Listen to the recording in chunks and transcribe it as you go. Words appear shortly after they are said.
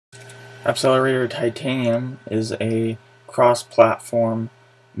Appcelerator Titanium is a cross-platform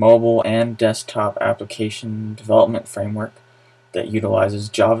mobile and desktop application development framework that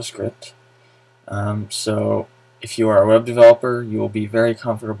utilizes JavaScript. So if you are a web developer, you will be very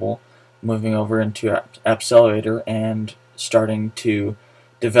comfortable moving over into Appcelerator and starting to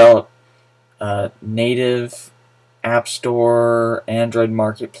develop native App Store, Android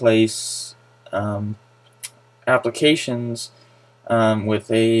Marketplace applications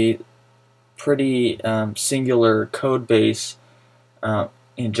with a pretty singular code base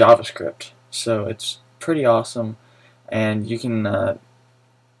in JavaScript. So it's pretty awesome, and you can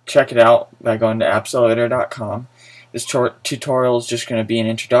check it out by going to Appcelerator.com. This tutorial is just going to be an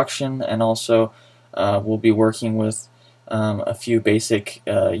introduction, and also we'll be working with a few basic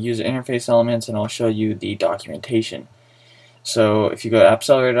user interface elements, and I'll show you the documentation. So if you go to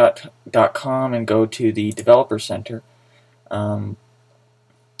Appcelerator.com and go to the Developer Center,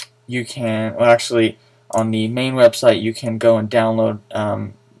 you can, well, actually, on the main website, you can go and download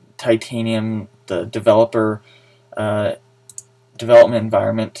Titanium, the developer development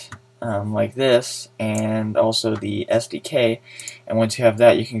environment, like this, and also the SDK. And once you have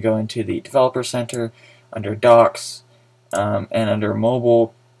that, you can go into the Developer Center under Docs, and under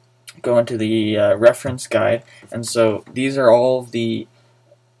Mobile, go into the reference guide. And so these are all of the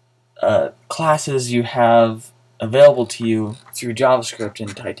classes you have available to you through JavaScript in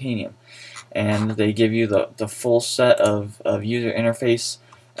Titanium, and they give you the full set of user interface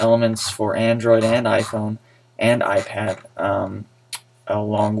elements for Android and iPhone and iPad,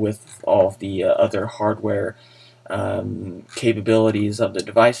 along with all of the other hardware capabilities of the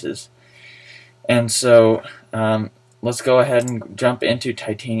devices. And so let's go ahead and jump into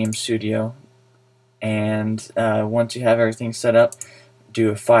Titanium Studio, and once you have everything set up,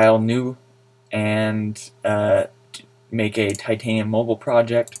 do a File, New, and make a Titanium mobile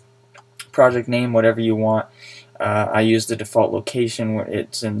project name, whatever you want. I use the default location where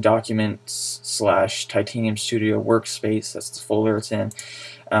it's in Documents/Titanium Studio Workspace. That's the folder it's in.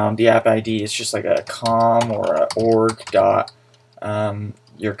 The app ID is just like a com or a org dot,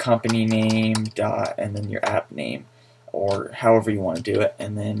 your company name dot, and then your app name, or however you want to do it,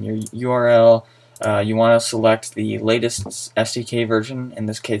 and then your URL. You want to select the latest SDK version. In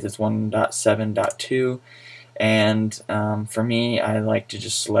this case, it's 1.7.2, and for me, I like to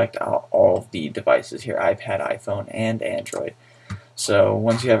just select all of the devices here: iPad, iPhone, and Android. So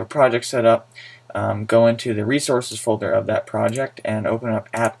once you have a project set up, go into the resources folder of that project and open up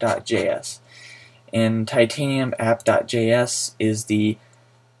app.js. In Titanium, app.js is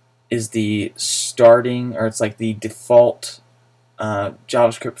the starting, or it's like the default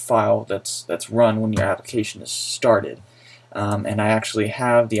JavaScript file that's run when your application is started. And I actually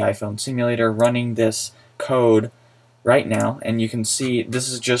have the iPhone simulator running this code right now, and you can see this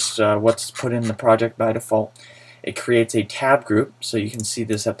is just what's put in the project by default. It creates a tab group, so you can see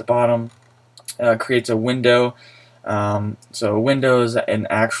this at the bottom. Creates a window. So a window is an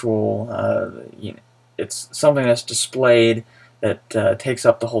actual, it's something that's displayed that takes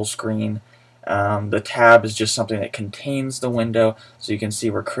up the whole screen. The tab is just something that contains the window, so you can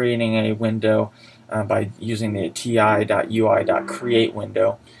see we're creating a window by using the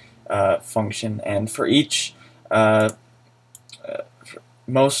ti.ui.createWindow function. And for each, whenever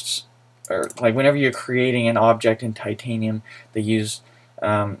you're creating an object in Titanium, they use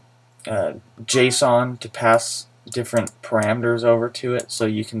JSON to pass different parameters over to it. So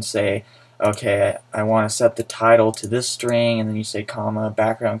you can say, okay, I want to set the title to this string, and then you say comma,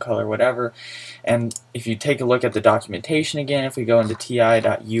 background color, whatever. And if you take a look at the documentation again, if we go into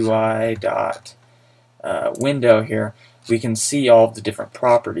ti.ui.window here, we can see all of the different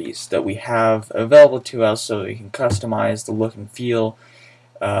properties that we have available to us, so we can customize the look and feel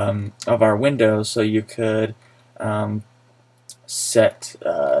of our window. So you could set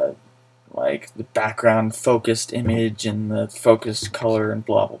like the background focused image and the focused color and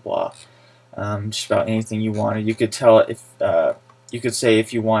blah blah blah. Just about anything you wanted. You could tell it if you could say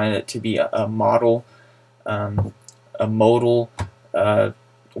if you wanted it to be a modal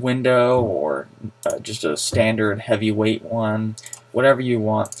window, or just a standard heavyweight one, whatever you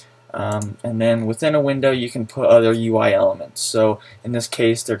want. And then within a window, you can put other UI elements. So in this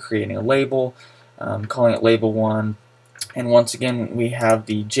case, they're creating a label, calling it label 1. And once again, we have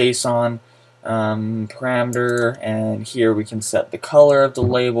the JSON parameter, and here we can set the color of the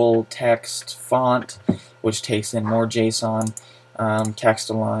label, text, font, which takes in more JSON, text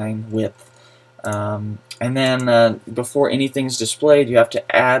align, width. And then before anything's displayed, you have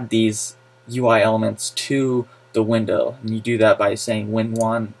to add these UI elements to the window, and you do that by saying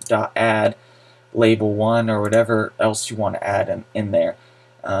win1.add label1 or whatever else you want to add in there.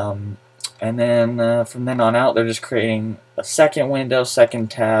 And then from then on out, they're just creating a second window,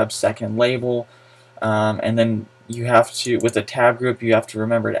 second tab, second label, and then you have to, with a tab group, you have to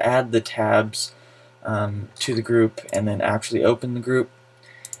remember to add the tabs to the group and then actually open the group.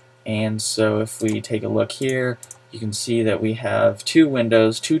 And so if we take a look here, you can see that we have 2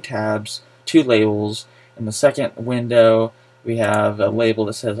 windows, 2 tabs, 2 labels. In the second window, we have a label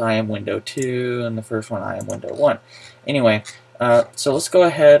that says I am window 2, and the first one I am window 1. Anyway, so let's go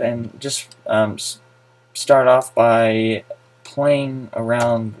ahead and just start off by playing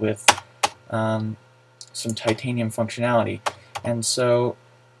around with some titanium functionality. And so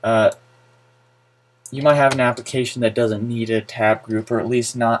you might have an application that doesn't need a tab group, or at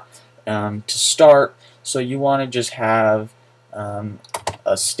least not to start, so you want to just have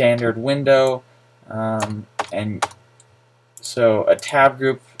a standard window, and so a tab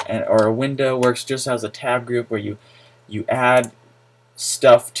group or a window works just as a tab group, where you add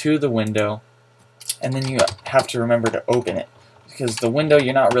stuff to the window and then you have to remember to open it, because the window,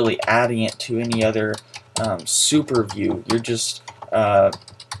 you're not really adding it to any other super view, you're just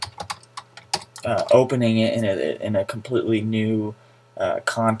opening it in a completely new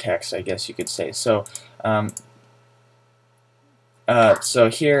context, I guess you could say. So so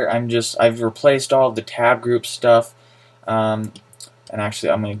here I've replaced all of the tab group stuff, and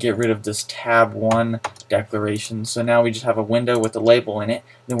actually I'm going to get rid of this tab 1 declaration. So now we just have a window with a label in it,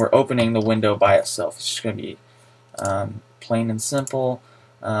 then we're opening the window by itself. It's just going to be plain and simple,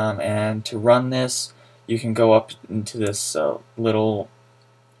 and to run this, you can go up into this little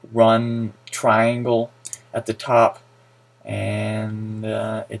run triangle at the top, and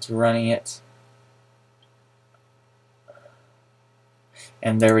it's running it,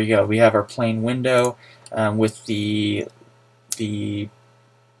 and there we go. We have our plain window with the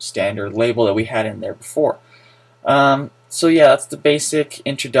standard label that we had in there before. So yeah, that's the basic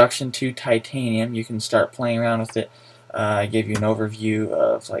introduction to Titanium. You can start playing around with it. I gave you an overview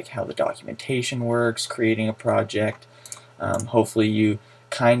of like how the documentation works, creating a project. Hopefully you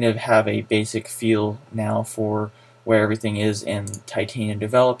kind of have a basic feel now for where everything is in Titanium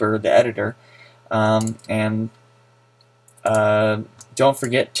Developer, the editor. And don't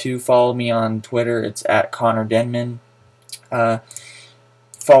forget to follow me on Twitter. It's at Connor Denman.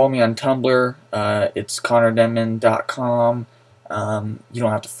 Follow me on Tumblr. It's connordenman.com. You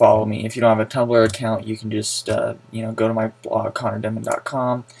don't have to follow me. If you don't have a Tumblr account, you can just go to my blog,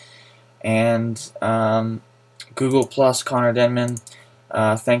 connordenman.com, and Google Plus Connor Denman.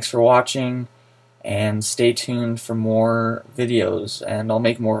 Thanks for watching, and stay tuned for more videos, and I'll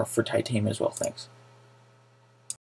make more for Titanium as well. Thanks.